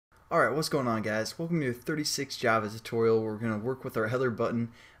Alright, what's going on, guys? Welcome to a 36 Java tutorial. We're going to work with our header button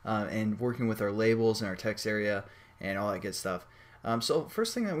and working with our labels and our text area and all that good stuff. So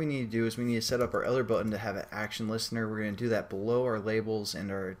first thing that we need to do is we need to set up our header button to have an action listener. We're going to do that below our labels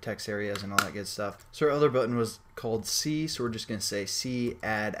and our text areas and all that good stuff. So our header button was called C, so we're just going to say C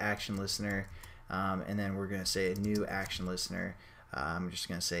add action listener, and then we're going to say a new action listener. I'm just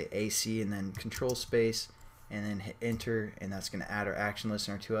going to say AC and then control space and then hit enter, and that's going to add our action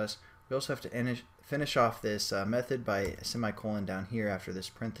listener to us. We also have to finish off this method by a semicolon down here after this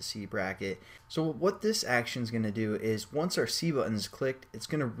parenthesis bracket. So what this action is going to do is once our C button is clicked, it's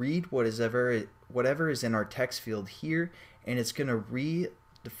going to read whatever is in our text field here, and it's going to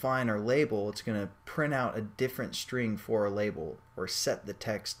redefine our label. It's going to print out a different string for our label or set the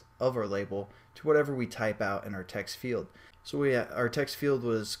text of our label to whatever we type out in our text field. So our text field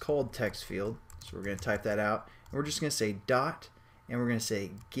was called text field. So we're going to type that out, and we're just going to say dot, and we're going to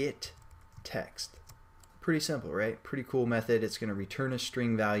say get text. Pretty simple, right? Pretty cool method. It's going to return a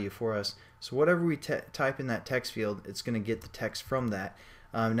string value for us. So whatever we type in that text field, it's going to get the text from that.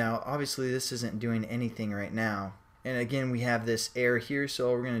 Now, obviously, this isn't doing anything right now. And again, we have this error here. So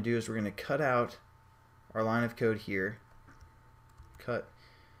all we're going to do is we're going to cut out our line of code here. Cut.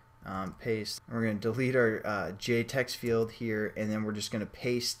 Paste. And we're going to delete our JTextField here, and then we're just going to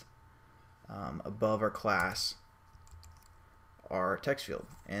paste above our class our text field,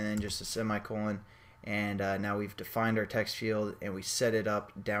 and then just a semicolon, and now we've defined our text field and we set it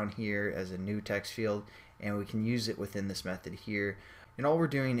up down here as a new text field, and we can use it within this method here. And all we're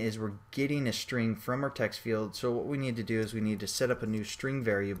doing is we're getting a string from our text field. So what we need to do is we need to set up a new string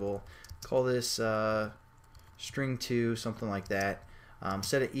variable, call this string2, something like that,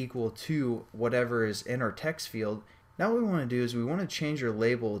 set it equal to whatever is in our text field. Now what we want to do is we want to change our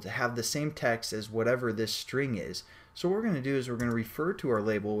label to have the same text as whatever this string is. So what we're going to do is we're going to refer to our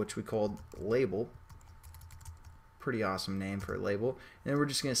label, which we called label. Pretty awesome name for a label. And then we're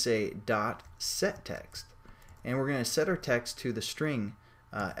just going to say dot set text. And we're going to set our text to the string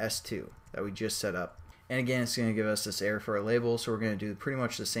S2 that we just set up. And again, it's going to give us this error for our label. So we're going to do pretty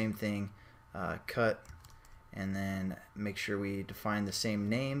much the same thing. Cut, and then make sure we define the same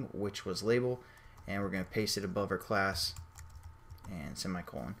name, which was label. And we're going to paste it above our class and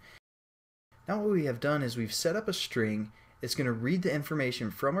semicolon. Now what we have done is we've set up a string. It's going to read the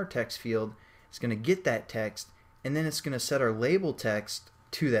information from our text field. It's going to get that text, and then it's going to set our label text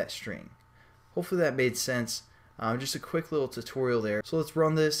to that string. Hopefully that made sense. Just a quick little tutorial there. So let's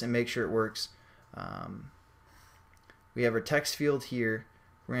run this and make sure it works. We have our text field here.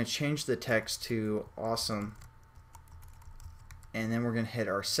 We're going to change the text to awesome, and then we're going to hit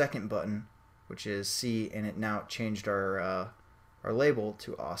our second button, which is C, and it now changed our label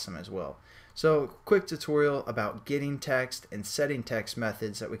to awesome as well. So quick tutorial about getting text and setting text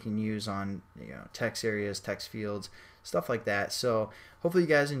methods that we can use on text areas, text fields, stuff like that. So hopefully you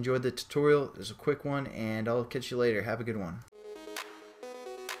guys enjoyed the tutorial. It was a quick one, and I'll catch you later. Have a good one.